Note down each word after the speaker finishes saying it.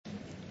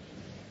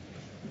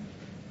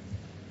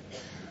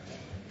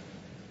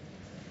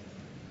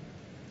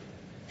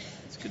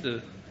Good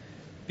to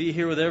be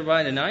here with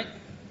everybody tonight.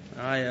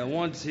 I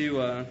wanted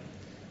to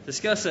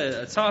discuss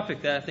a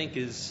topic that I think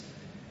is,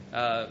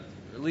 at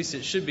least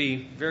it should be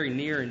very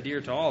near and dear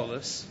to all of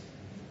us.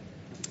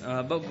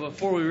 But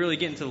before we really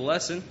get into the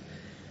lesson,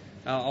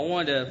 I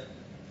wanted to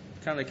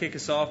kind of kick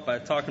us off by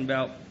talking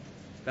about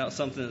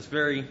something that's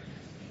very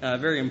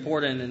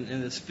important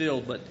in this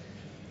field. But,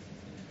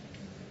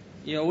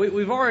 you know,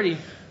 we've already,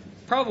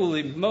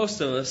 probably most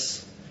of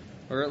us,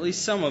 or at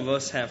least some of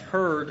us, have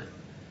heard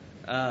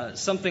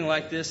something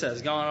like this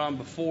has gone on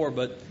before,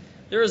 but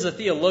there is a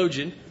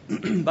theologian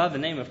by the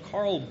name of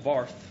Karl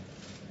Barth,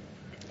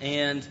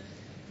 and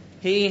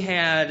he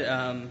had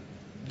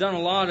done a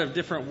lot of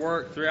different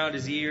work throughout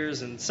his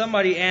years, and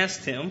somebody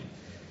asked him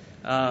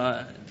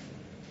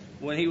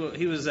when he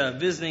was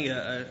visiting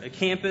a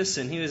campus,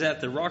 and he was at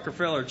the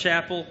Rockefeller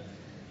Chapel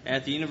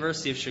at the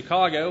University of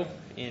Chicago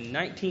in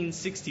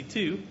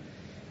 1962,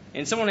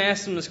 and someone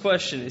asked him this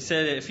question. He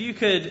said, if you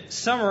could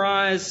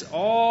summarize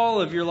all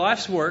of your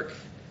life's work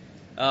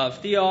of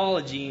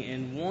theology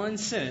in one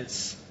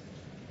sentence,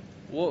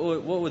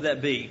 what would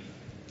that be?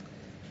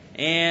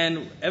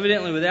 And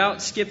evidently,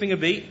 without skipping a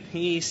beat,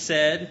 he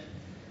said,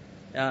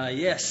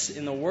 yes,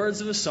 in the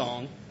words of a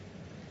song,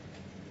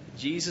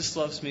 Jesus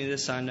loves me,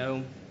 this I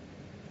know,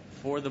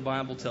 for the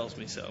Bible tells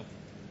me so.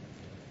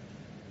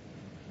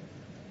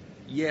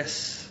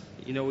 Yes,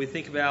 you know, we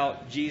think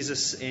about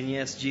Jesus, and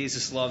yes,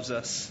 Jesus loves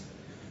us.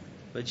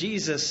 But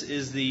Jesus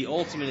is the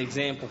ultimate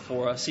example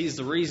for us. He's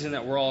the reason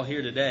that we're all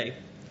here today.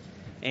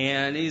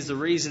 And He's the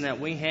reason that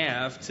we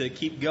have to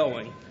keep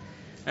going.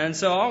 And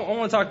so I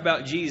want to talk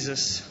about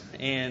Jesus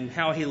and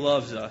how He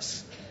loves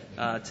us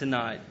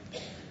tonight.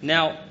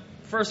 Now,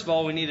 first of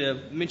all, we need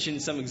to mention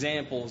some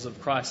examples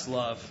of Christ's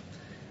love.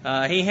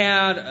 He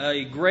had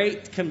a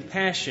great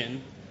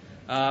compassion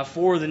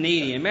for the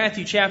needy. In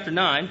Matthew chapter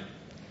 9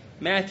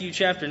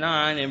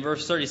 and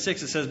verse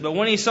 36, it says, "But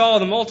when He saw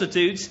the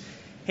multitudes,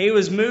 He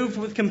was moved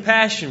with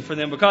compassion for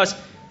them, because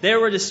they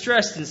were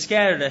distressed and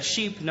scattered as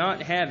sheep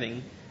not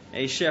having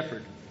a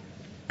shepherd."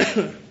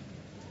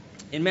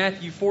 In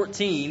Matthew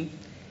 14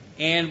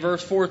 and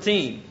verse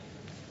 14, it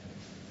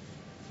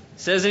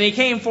says, "And He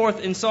came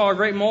forth and saw a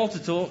great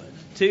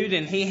multitude,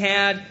 and He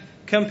had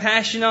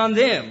compassion on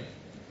them,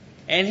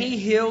 and He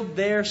healed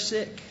their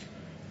sick."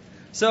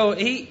 So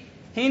He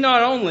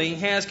not only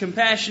has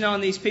compassion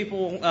on these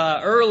people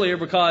earlier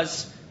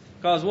because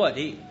what?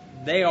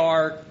 They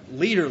are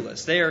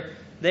leaderless.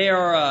 They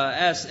are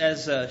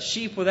as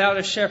sheep without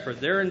a shepherd.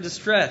 They're in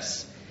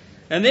distress.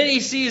 And then He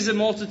sees the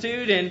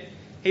multitude, and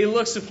He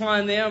looks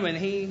upon them, and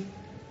He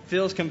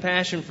feels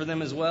compassion for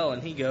them as well.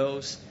 And He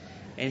goes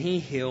and He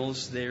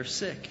heals their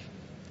sick.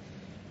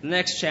 The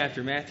next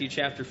chapter, Matthew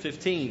chapter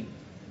 15.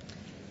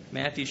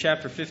 Matthew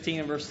chapter 15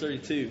 and verse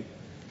 32.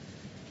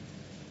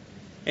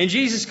 "And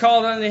Jesus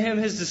called unto Him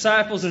His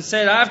disciples and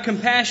said, I have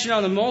compassion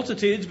on the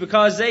multitudes,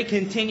 because they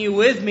continue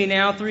with me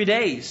now 3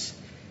 days,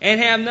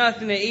 and have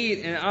nothing to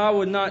eat, and I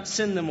would not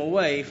send them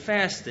away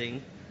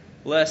fasting,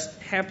 lest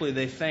haply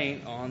they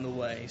faint on the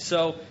way."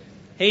 So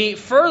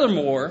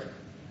furthermore,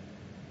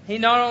 He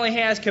not only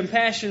has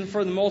compassion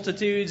for the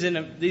multitudes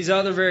in these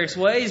other various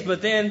ways,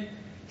 but then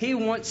He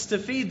wants to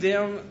feed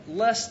them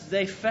lest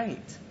they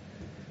faint.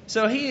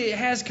 So He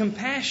has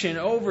compassion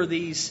over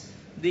these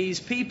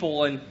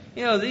people, and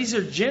you know, these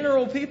are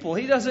general people.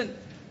 He doesn't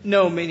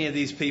know many of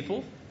these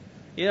people.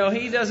 You know,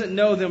 He doesn't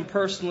know them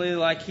personally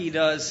like He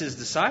does His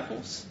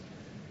disciples,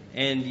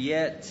 and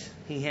yet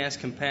He has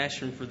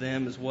compassion for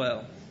them as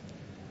well.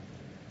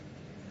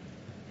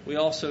 We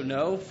also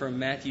know from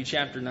Matthew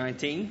chapter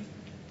 19,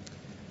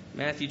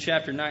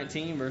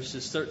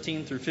 verses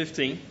 13 through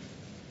 15, it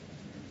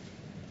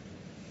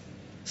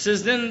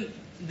says, Then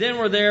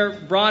were there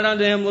brought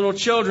unto Him little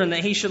children, that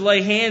He should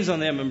lay hands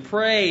on them and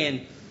pray,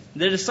 and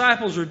the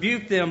disciples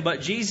rebuked them.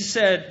 But Jesus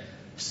said,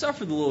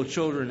 Suffer the little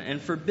children,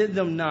 and forbid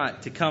them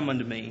not to come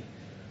unto me.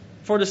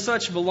 For to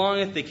such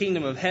belongeth the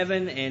kingdom of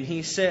heaven. And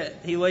He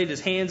laid His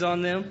hands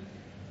on them,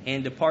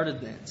 and departed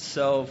thence.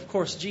 So, of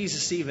course,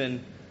 Jesus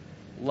even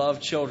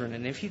loved children.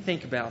 And if you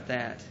think about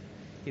that,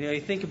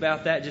 you think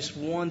about that, just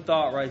one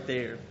thought right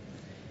there.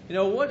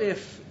 What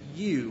if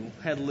you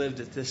had lived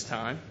at this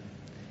time,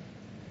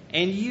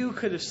 and you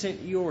could have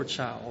sent your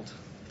child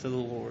to the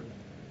Lord?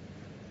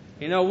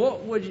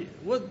 What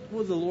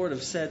would the Lord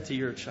have said to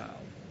your child?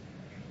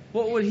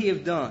 What would He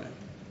have done?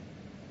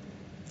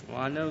 Well,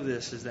 I know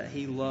this, is that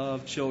He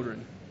loved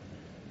children.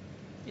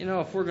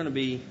 If we're going to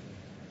be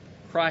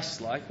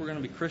Christ-like, we're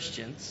going to be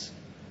Christians,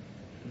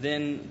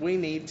 then we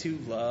need to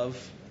love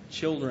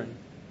children.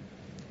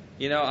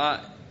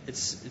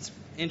 It's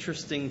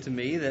interesting to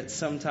me that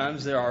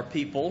sometimes there are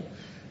people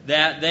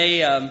that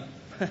they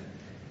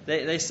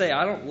say,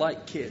 I don't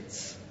like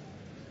kids.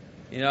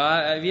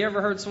 Have you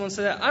ever heard someone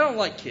say that? I don't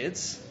like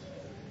kids.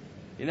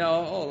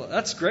 Oh,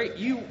 that's great.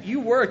 You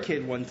were a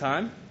kid one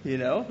time.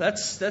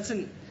 That's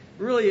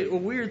really a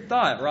weird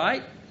thought,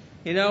 right?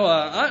 I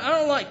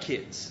don't like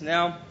kids.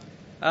 Now,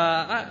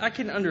 I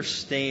can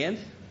understand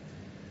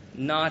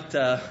not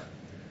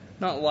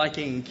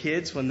liking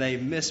kids when they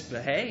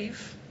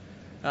misbehave.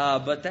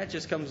 But that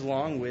just comes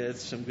along with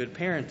some good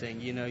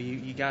parenting.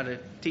 You got to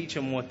teach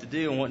them what to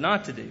do and what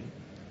not to do.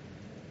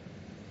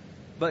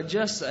 But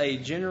just a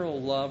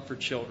general love for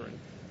children,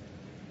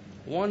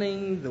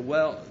 wanting the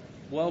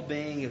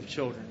well-being of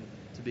children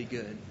to be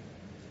good.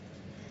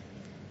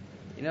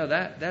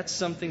 That's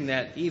something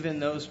that even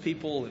those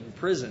people in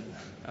prison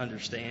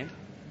understand.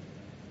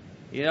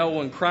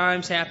 When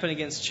crimes happen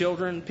against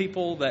children,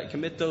 people that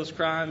commit those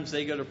crimes,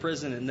 they go to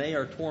prison and they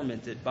are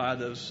tormented by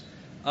those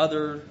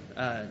other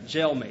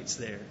jailmates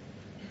there,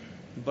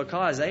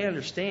 because they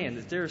understand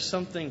that there is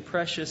something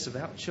precious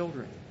about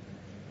children,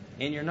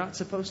 and you're not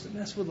supposed to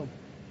mess with them.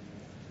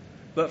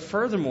 But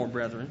furthermore,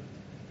 brethren,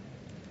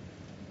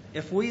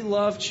 if we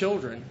love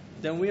children,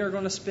 then we are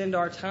going to spend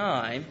our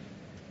time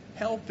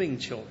helping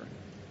children.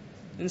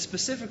 And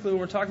specifically, when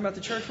we're talking about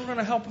the church, we're going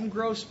to help them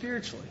grow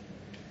spiritually.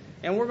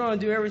 And we're going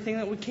to do everything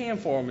that we can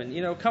for them.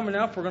 And, coming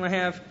up, we're going to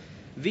have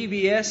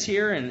VBS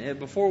here and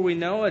before we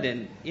know it.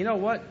 And you know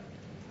what?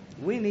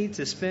 We need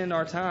to spend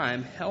our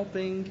time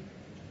helping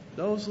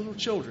those little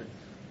children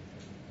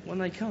when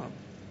they come.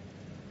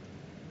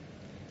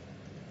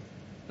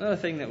 Another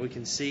thing that we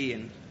can see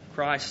in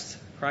Christ's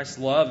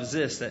love is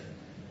this, that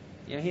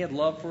he had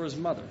love for his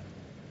mother.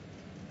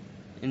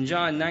 In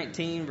John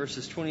 19,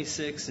 verses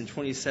 26 and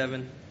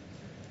 27,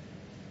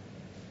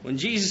 when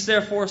Jesus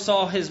therefore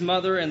saw his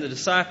mother and the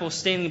disciples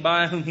standing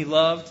by whom he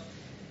loved,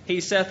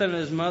 he saith unto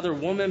his mother,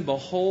 Woman,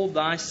 behold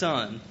thy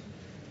son.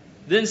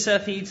 Then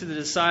saith he to the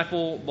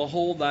disciple,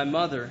 Behold thy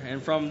mother.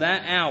 And from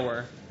that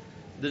hour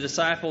the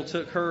disciple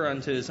took her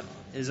unto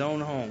his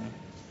own home.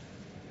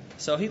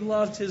 So he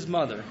loved his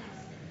mother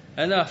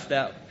enough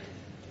that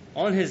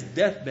on his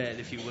deathbed,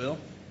 if you will,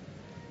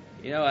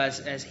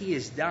 as he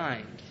is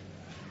dying,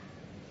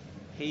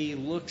 he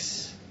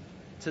looks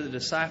to the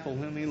disciple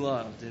whom he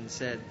loved and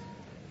said,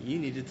 You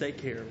need to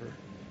take care of her.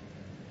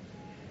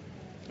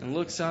 And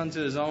looks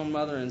unto his own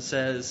mother and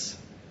says,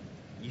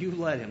 You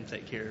let him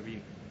take care of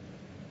you.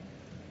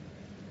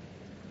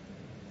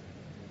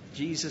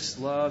 Jesus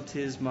loved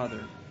his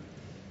mother.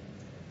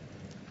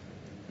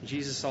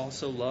 Jesus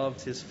also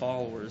loved his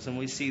followers, and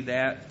we see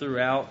that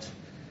throughout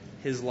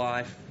his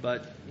life.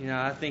 But,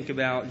 I think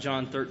about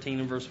John 13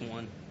 and verse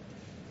 1. It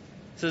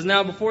says,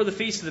 Now before the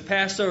feast of the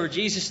Passover,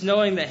 Jesus,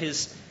 knowing that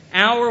his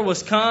hour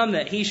was come,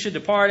 that he should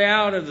depart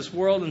out of this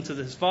world unto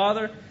his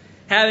Father,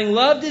 having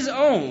loved his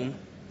own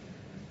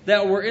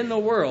that were in the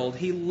world,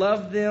 he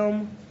loved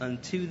them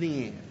unto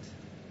the end.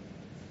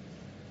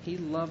 He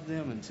loved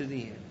them unto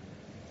the end.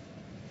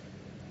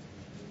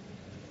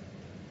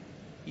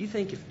 You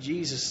think if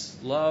Jesus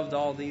loved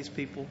all these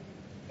people,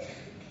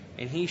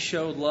 and he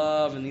showed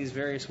love in these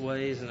various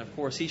ways, and of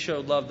course he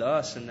showed love to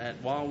us in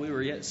that while we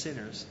were yet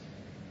sinners,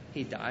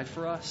 he died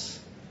for us.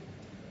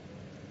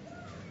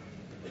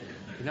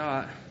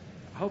 I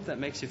hope that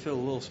makes you feel a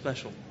little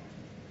special,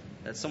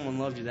 that someone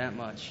loved you that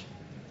much.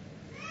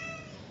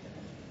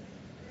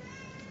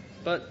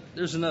 But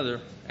there's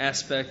another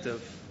aspect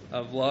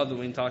of love that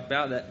we can talk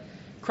about, that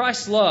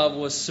Christ's love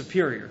was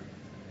superior.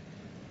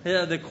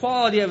 The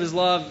quality of his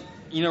love,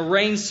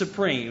 reigns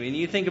supreme. And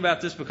you think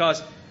about this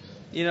because,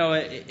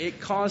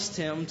 it caused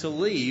him to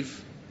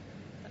leave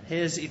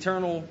his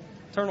eternal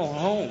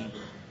home,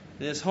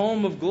 this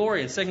home of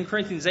glory in 2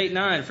 Corinthians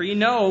 8:9. For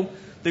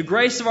the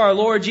grace of our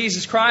Lord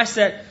Jesus Christ,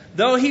 that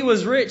though he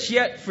was rich,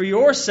 yet for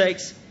your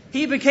sakes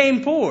he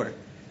became poor,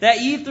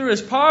 that ye through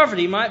his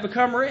poverty might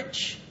become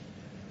rich.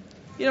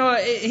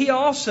 He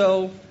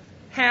also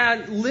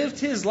had lived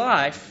his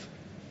life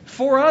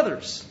for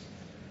others.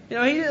 He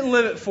didn't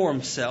live it for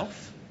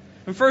himself.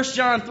 In 1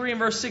 John 3 and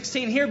verse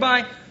 16,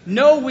 Hereby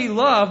know we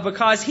love,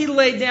 because he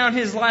laid down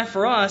his life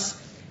for us,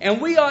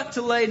 and we ought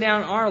to lay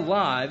down our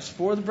lives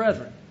for the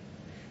brethren.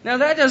 Now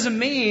that doesn't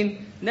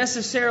mean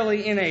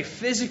necessarily in a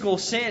physical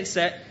sense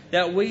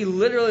that we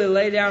literally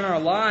lay down our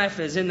life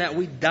as in that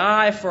we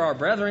die for our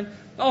brethren,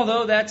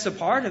 although that's a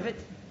part of it.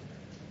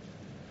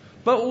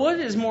 But what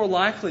is more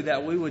likely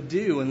that we would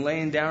do in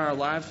laying down our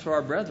lives for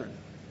our brethren?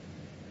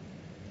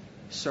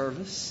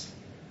 Service.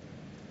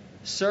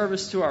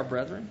 Service to our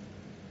brethren.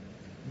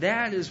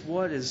 That is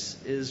what is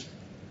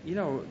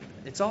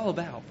it's all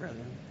about,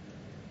 brethren.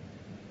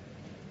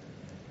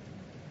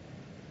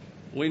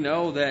 We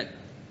know that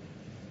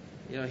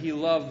he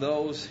loved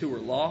those who were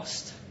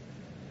lost.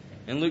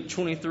 In Luke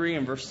 23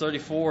 and verse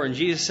 34, and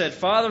Jesus said,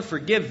 Father,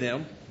 forgive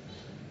them,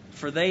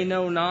 for they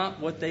know not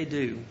what they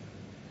do.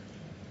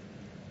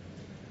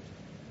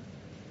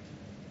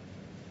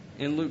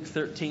 In Luke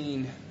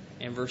 13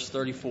 and verse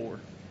 34,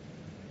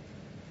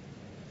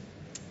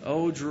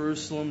 O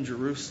Jerusalem,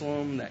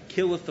 Jerusalem, that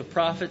killeth the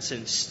prophets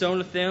and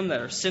stoneth them that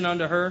are sent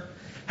unto her,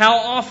 how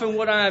often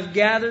would I have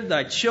gathered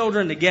thy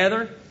children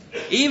together,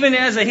 even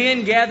as a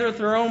hen gathereth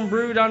her own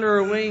brood under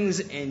her wings,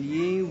 and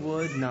ye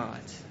would not.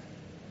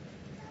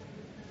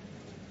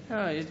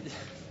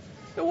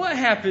 What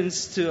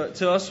happens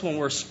to us when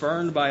we're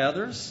spurned by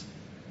others?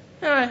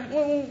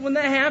 When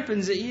that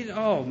happens,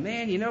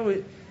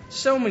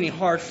 so many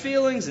hard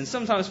feelings, and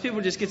sometimes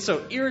people just get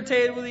so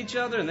irritated with each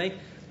other, and they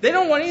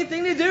don't want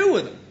anything to do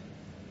with them.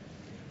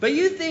 But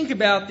you think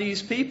about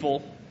these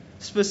people,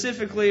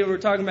 specifically we're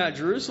talking about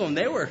Jerusalem,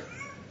 they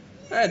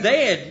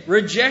had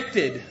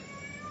rejected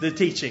the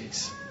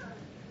teachings.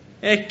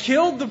 They had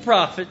killed the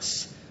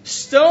prophets,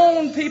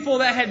 stoned people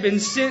that had been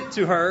sent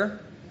to her,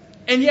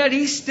 and yet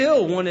he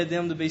still wanted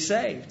them to be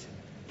saved.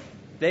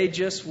 They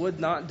just would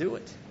not do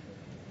it.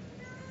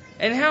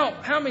 And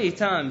how many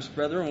times,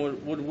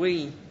 brethren, would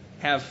we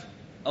have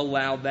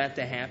allowed that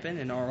to happen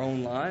in our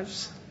own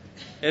lives?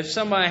 If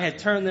somebody had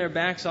turned their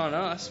backs on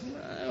us,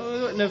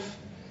 we wouldn't have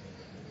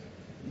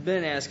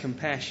been as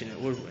compassionate,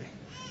 would we?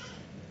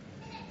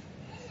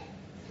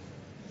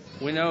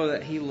 We know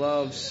that He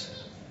loves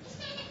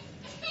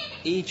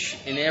each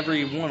and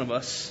every one of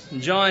us.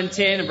 In John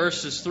 10,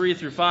 verses 3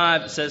 through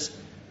 5, it says,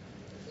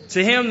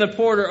 "To him the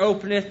porter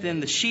openeth,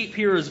 and the sheep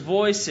hear his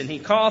voice, and he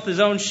calleth his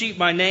own sheep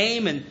by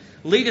name, and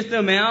leadeth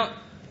them out.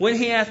 When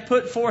he hath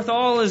put forth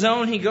all his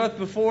own, he goeth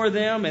before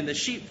them, and the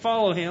sheep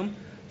follow him,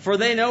 for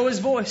they know his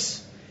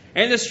voice.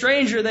 And the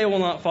stranger they will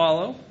not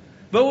follow,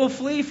 but will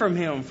flee from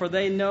him, for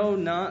they know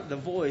not the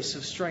voice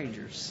of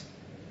strangers."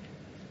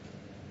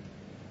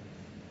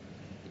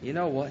 You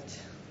know what?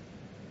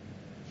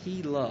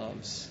 He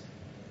loves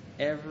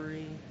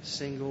every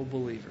single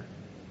believer.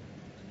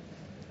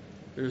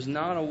 There's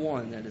not a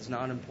one that is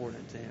not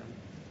important to Him.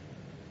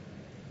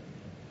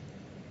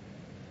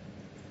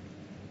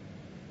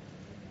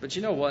 But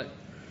you know what?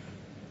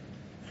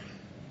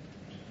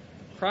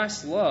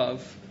 Christ's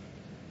love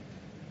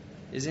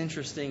is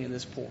interesting in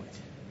this point.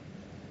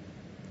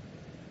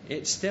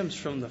 It stems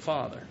from the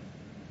Father.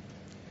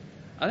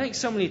 I think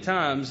so many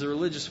times the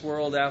religious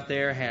world out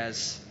there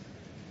has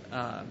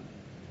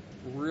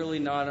really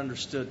not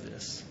understood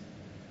this.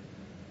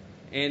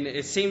 And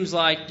it seems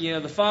like,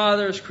 the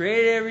Father's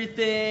created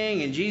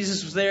everything and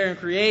Jesus was there in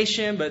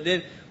creation, but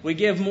then we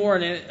give more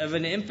of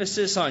an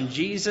emphasis on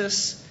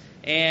Jesus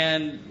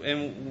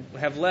and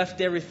have left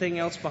everything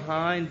else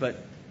behind. But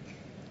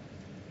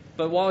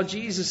while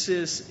Jesus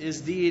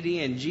is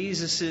deity and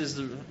Jesus is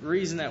the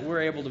reason that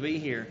we're able to be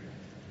here,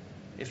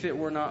 if it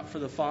were not for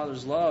the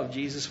Father's love,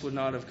 Jesus would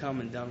not have come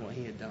and done what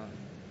He had done.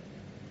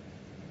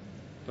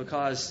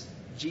 Because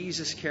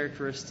Jesus'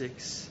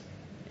 characteristics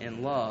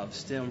and love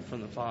stem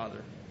from the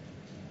Father.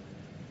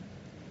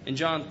 In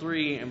John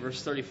 3 and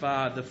verse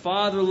 35, "The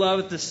Father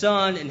loveth the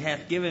Son and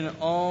hath given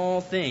all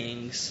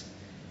things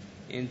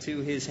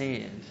into His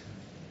hand."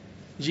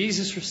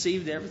 Jesus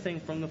received everything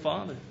from the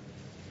Father.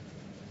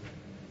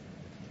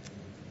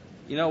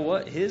 You know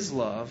what? His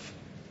love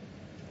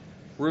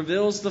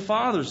reveals the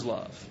Father's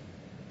love.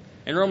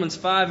 In Romans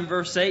 5 and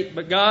verse 8,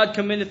 "But God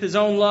commendeth His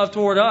own love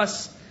toward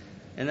us,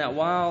 and that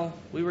while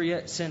we were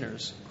yet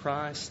sinners,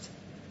 Christ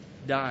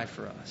died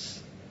for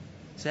us."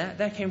 So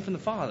that came from the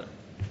Father.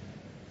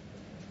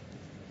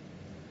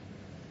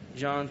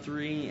 John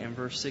 3 and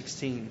verse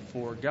 16,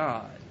 "For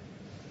God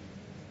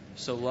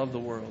so loved the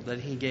world that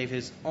He gave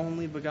His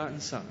only begotten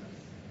Son,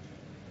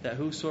 that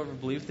whosoever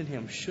believeth in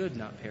Him should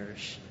not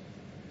perish,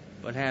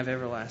 but have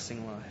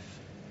everlasting life."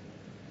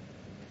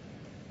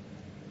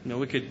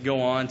 We could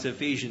go on to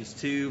Ephesians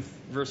 2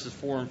 verses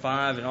 4 and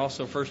 5, and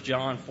also 1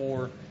 John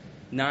 4,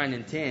 9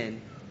 and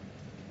 10.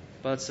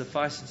 But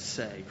suffice it to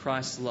say,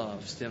 Christ's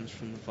love stems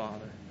from the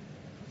Father.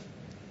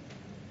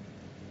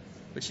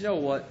 But you know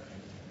what?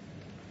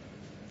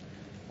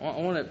 I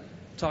want to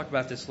talk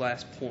about this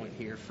last point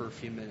here for a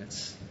few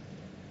minutes.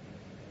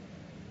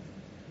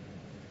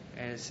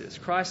 And it says,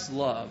 Christ's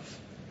love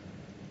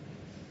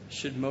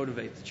should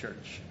motivate the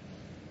church.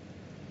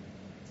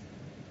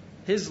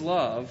 His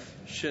love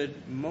should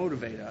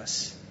motivate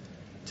us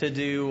to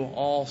do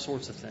all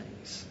sorts of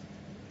things.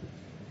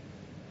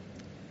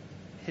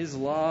 His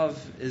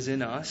love is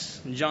in us.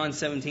 In John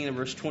 17 and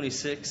verse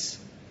 26,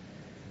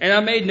 "And I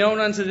made known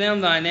unto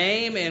them thy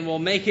name, and will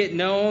make it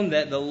known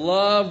that the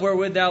love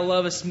wherewith thou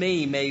lovest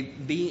me may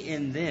be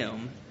in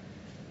them,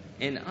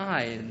 and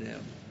I in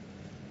them."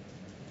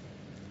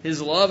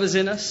 His love is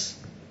in us.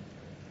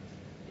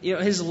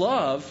 His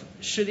love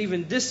should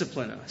even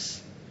discipline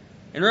us.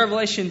 In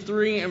Revelation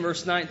 3 and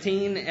verse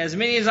 19, "As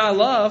many as I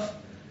love,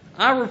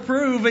 I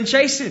reprove and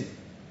chasten.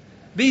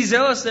 Be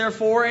zealous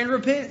therefore and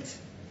repent."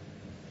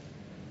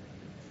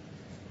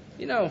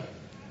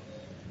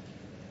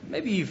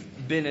 Maybe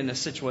you've been in a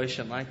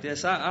situation like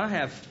this. I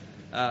have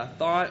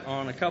thought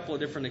on a couple of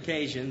different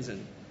occasions,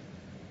 and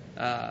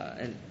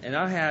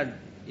I had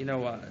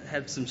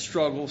had some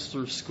struggles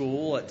through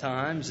school at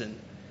times, and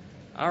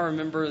I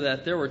remember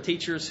that there were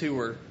teachers who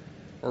were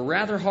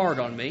rather hard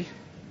on me,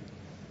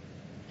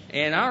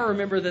 and I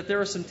remember that there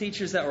were some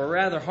teachers that were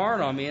rather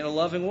hard on me in a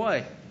loving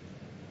way.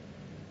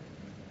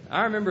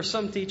 I remember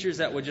some teachers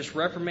that would just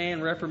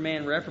reprimand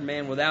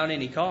without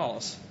any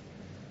cause.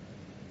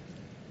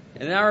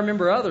 And I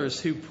remember others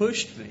who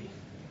pushed me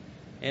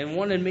and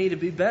wanted me to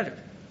be better.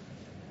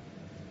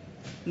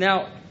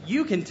 Now,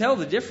 you can tell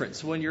the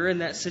difference when you're in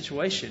that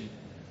situation,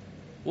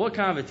 what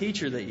kind of a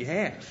teacher that you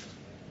have.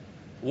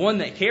 One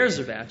that cares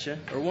about you,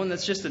 or one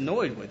that's just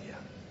annoyed with you.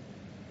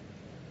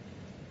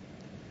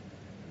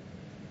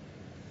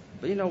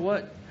 But you know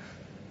what?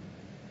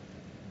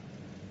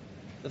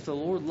 if the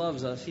Lord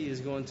loves us, He is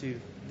going to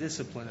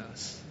discipline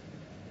us.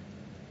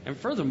 And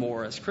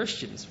furthermore, as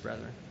Christians,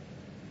 brethren,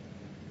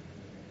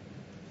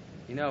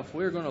 if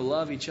we're going to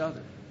love each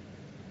other,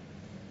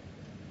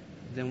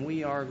 then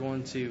we are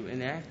going to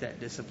enact that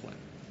discipline.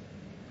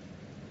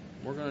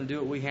 We're going to do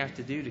what we have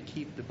to do to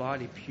keep the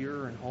body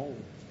pure and whole.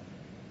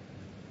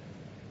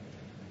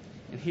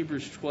 In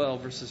Hebrews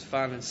 12, verses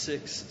 5 and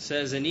 6, it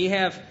says, "And ye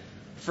have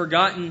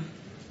forgotten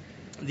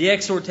the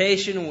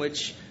exhortation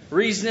which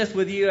reasoneth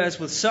with you as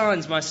with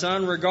sons, my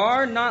son.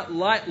 Regard not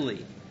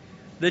lightly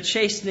the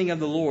chastening of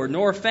the Lord,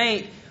 nor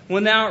faint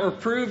when thou art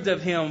reproved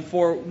of him.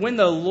 For whom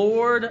the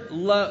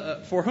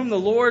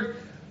Lord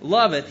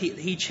loveth,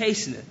 he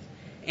chasteneth,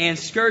 and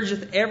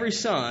scourgeth every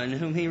son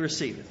whom he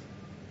receiveth."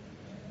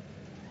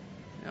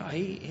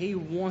 He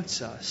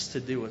wants us to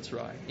do what's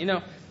right.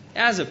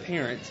 As a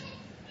parent,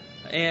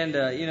 and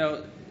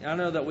I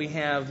know that we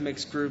have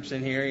mixed groups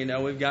in here.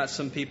 We've got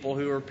some people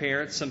who are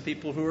parents, some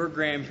people who are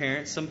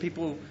grandparents, some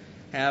people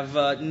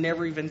have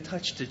never even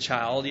touched a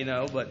child.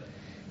 But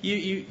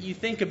you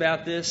think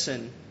about this,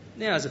 and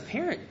as a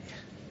parent,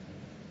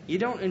 you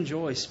don't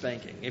enjoy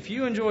spanking. If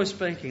you enjoy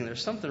spanking,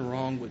 there's something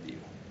wrong with you.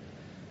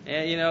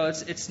 And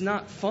it's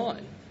not fun.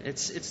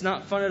 It's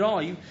not fun at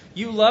all.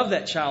 You love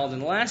that child,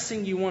 and the last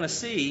thing you want to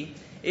see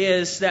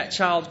is that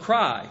child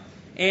cry.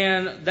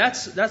 And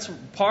that's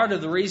part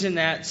of the reason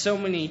that so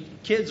many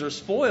kids are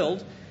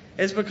spoiled,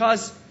 is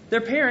because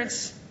their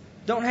parents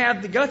don't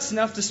have the guts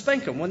enough to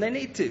spank them when they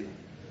need to.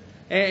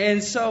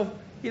 And so,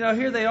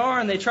 here they are,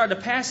 and they try to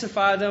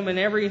pacify them in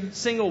every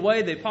single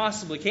way they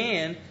possibly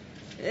can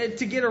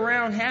to get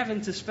around having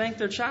to spank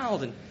their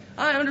child. And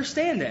I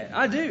understand that.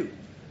 I do.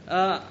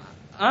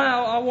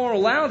 I won't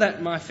allow that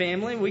in my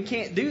family. We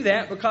can't do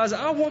that because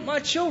I want my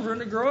children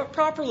to grow up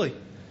properly.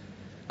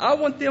 I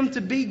want them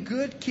to be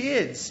good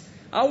kids.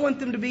 I want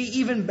them to be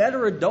even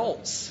better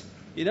adults.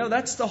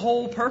 That's the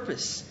whole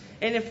purpose.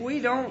 And if we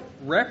don't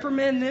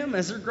reprimand them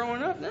as they're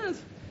growing up,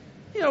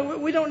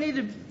 we don't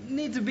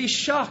need to be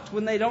shocked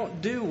when they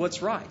don't do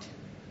what's right.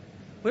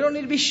 We don't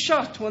need to be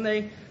shocked when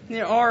they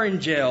are in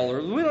jail,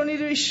 or we don't need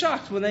to be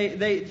shocked when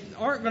they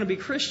aren't going to be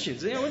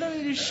Christians. We don't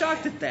need to be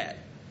shocked at that.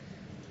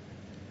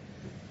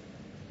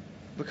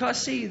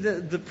 Because, see,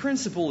 the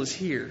principle is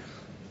here.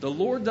 The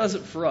Lord does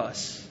it for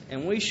us,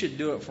 and we should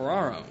do it for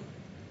our own.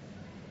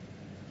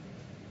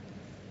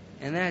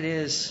 And that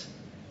is,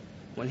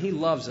 when He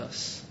loves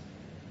us,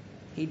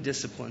 He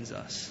disciplines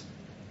us.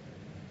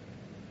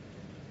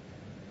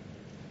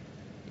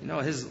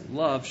 His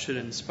love should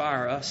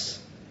inspire us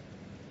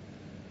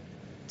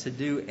to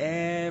do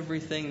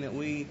everything that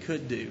we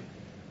could do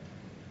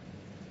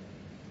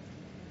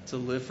to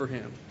live for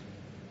Him.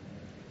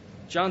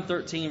 John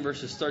 13,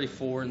 verses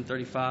 34 and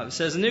 35, it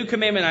says, "A new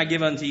commandment I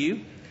give unto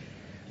you,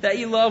 that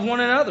ye love one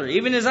another,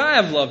 even as I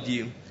have loved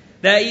you,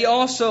 that ye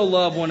also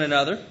love one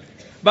another.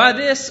 By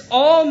this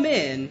all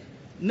men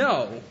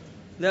know,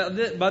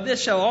 by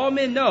this shall all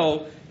men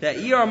know that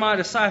ye are my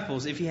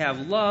disciples, if ye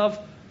have love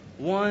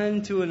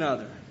one to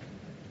another."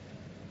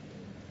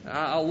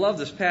 I love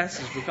this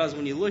passage because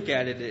when you look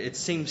at it, it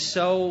seems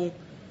so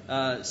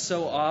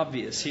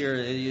obvious here.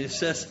 It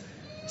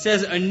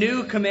says, "A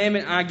new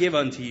commandment I give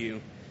unto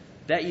you,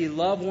 that ye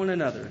love one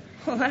another."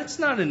 Well, that's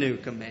not a new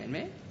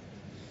commandment.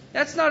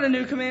 That's not a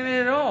new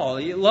commandment at all.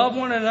 You love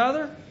one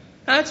another.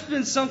 That's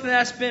been something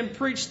that's been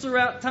preached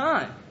throughout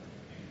time.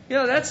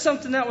 That's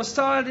something that was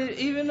taught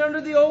even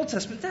under the Old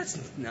Testament. That's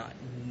not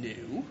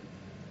new.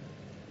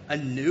 A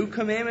new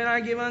commandment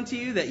I give unto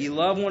you, that ye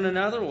love one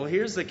another. Well,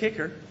 here's the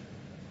kicker.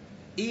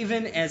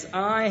 Even as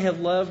I have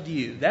loved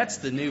you. That's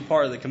the new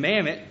part of the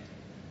commandment.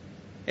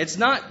 It's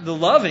not the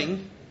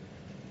loving,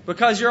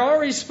 because you're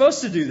already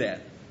supposed to do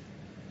that.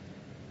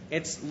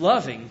 It's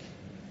loving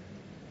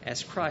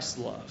as Christ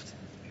loved.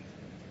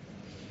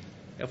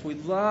 If we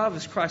love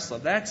as Christ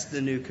loved, that's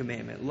the new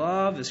commandment.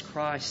 Love as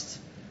Christ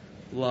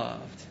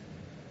loved.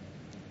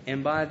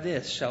 And by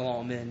this shall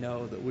all men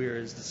know that we are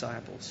His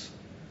disciples.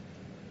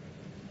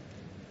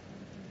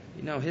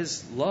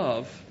 His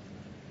love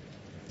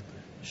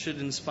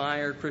should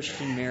inspire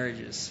Christian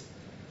marriages.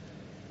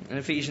 In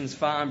Ephesians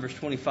 5, verse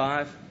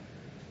 25,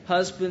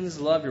 "Husbands,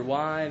 love your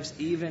wives,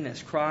 even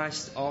as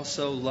Christ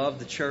also loved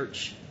the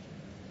church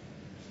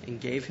and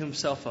gave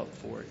Himself up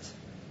for it."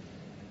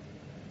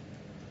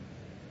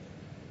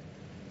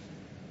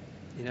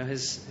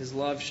 His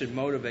love should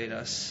motivate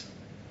us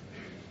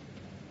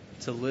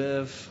to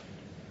live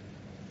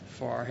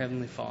for our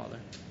Heavenly Father.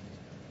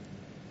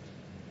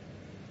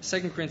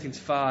 2 Corinthians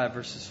 5,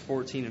 verses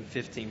 14 and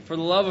 15. "For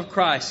the love of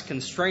Christ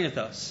constraineth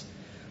us,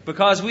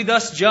 because we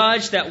thus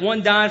judge that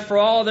one died for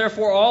all,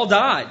 therefore all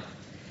died.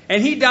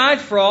 And He died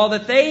for all,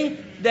 that they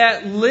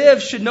that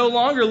live should no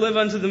longer live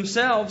unto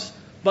themselves,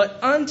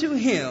 but unto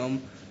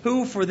Him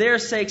who for their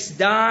sakes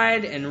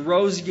died and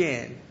rose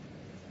again."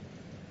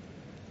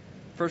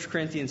 1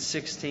 Corinthians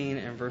 16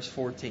 and verse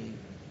 14.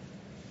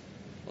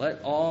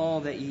 "Let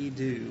all that ye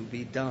do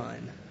be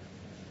done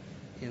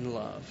in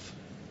love."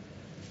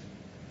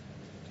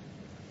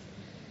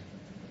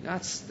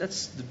 That's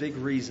the big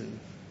reason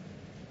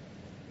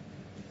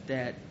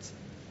that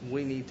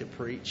we need to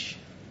preach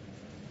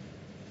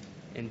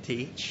and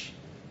teach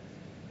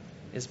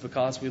is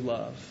because we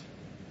love.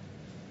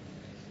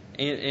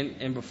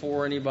 And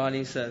before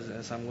anybody says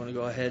this, I'm going to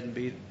go ahead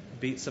and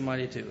beat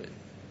somebody to it.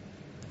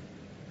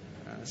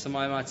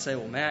 Somebody might say,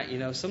 well,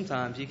 Matt,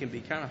 sometimes you can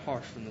be kind of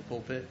harsh from the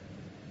pulpit.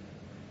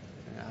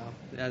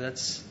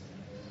 That's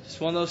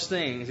just one of those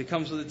things. It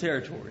comes with the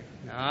territory.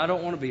 Now, I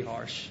don't want to be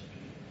harsh.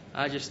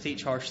 I just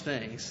teach harsh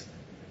things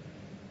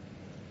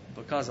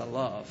because I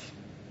love.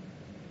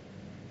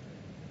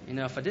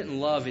 If I didn't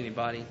love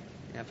anybody,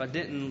 if I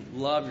didn't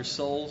love your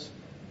souls,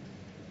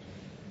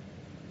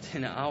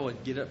 then I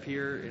would get up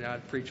here and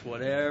I'd preach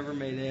whatever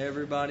made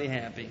everybody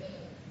happy.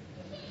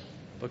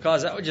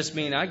 Because that would just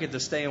mean I get to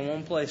stay in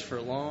one place for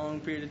a long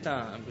period of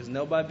time because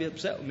nobody would be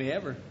upset with me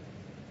ever.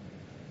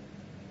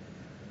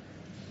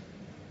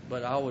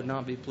 But I would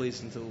not be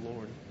pleasing to the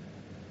Lord.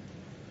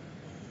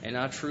 And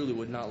I truly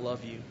would not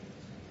love you.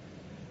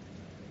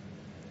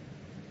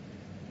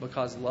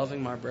 Because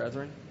loving my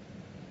brethren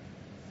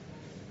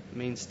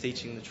means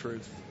teaching the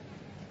truth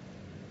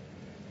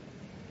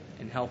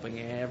and helping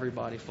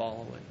everybody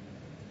follow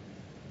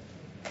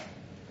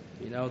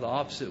it. The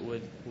opposite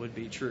would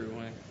be true.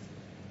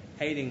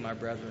 Hating my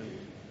brethren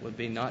would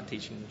be not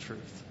teaching the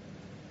truth.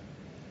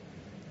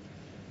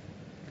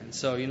 And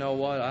so, you know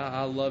what?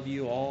 I love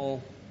you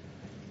all.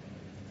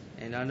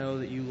 And I know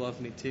that you love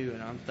me too.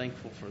 And I'm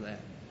thankful for that.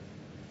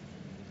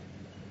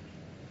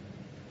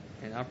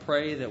 And I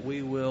pray that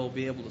we will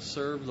be able to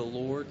serve the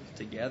Lord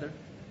together.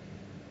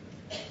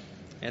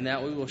 And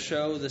that we will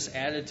show this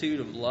attitude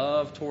of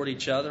love toward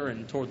each other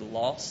and toward the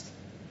lost.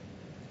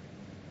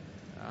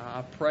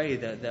 I pray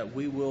that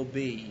we will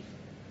be,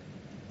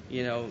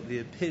 the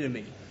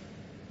epitome,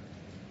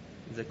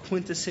 the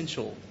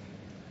quintessential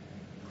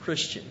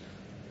Christian.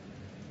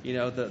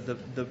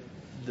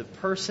 The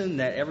person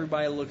that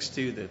everybody looks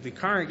to, the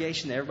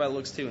congregation that everybody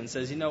looks to and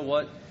says, you know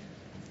what?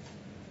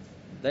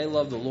 They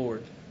love the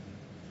Lord.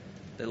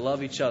 They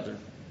love each other.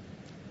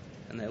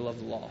 And they love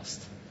the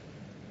lost.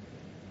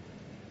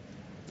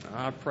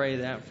 I pray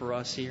that for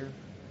us here.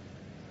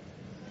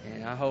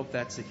 And I hope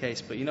that's the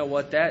case. But you know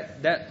what?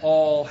 That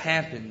all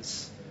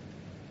happens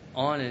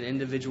on an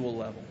individual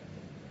level.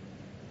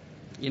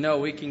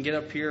 We can get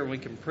up here and we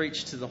can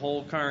preach to the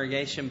whole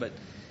congregation. But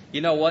you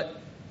know what?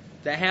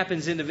 That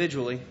happens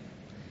individually.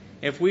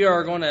 If we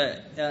are going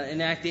to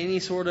enact any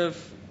sort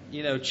of,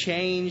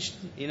 change,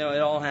 it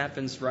all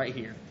happens right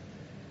here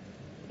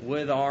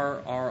with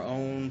our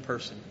own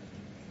person.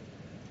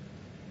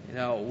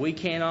 We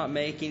cannot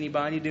make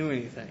anybody do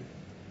anything.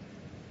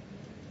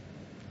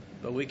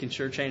 But we can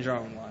sure change our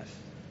own life.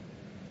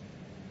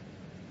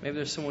 Maybe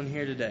there's someone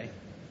here today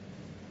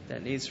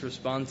that needs to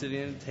respond to the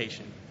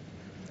invitation.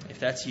 If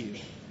that's you,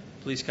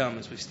 please come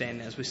as we stand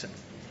and as we sing.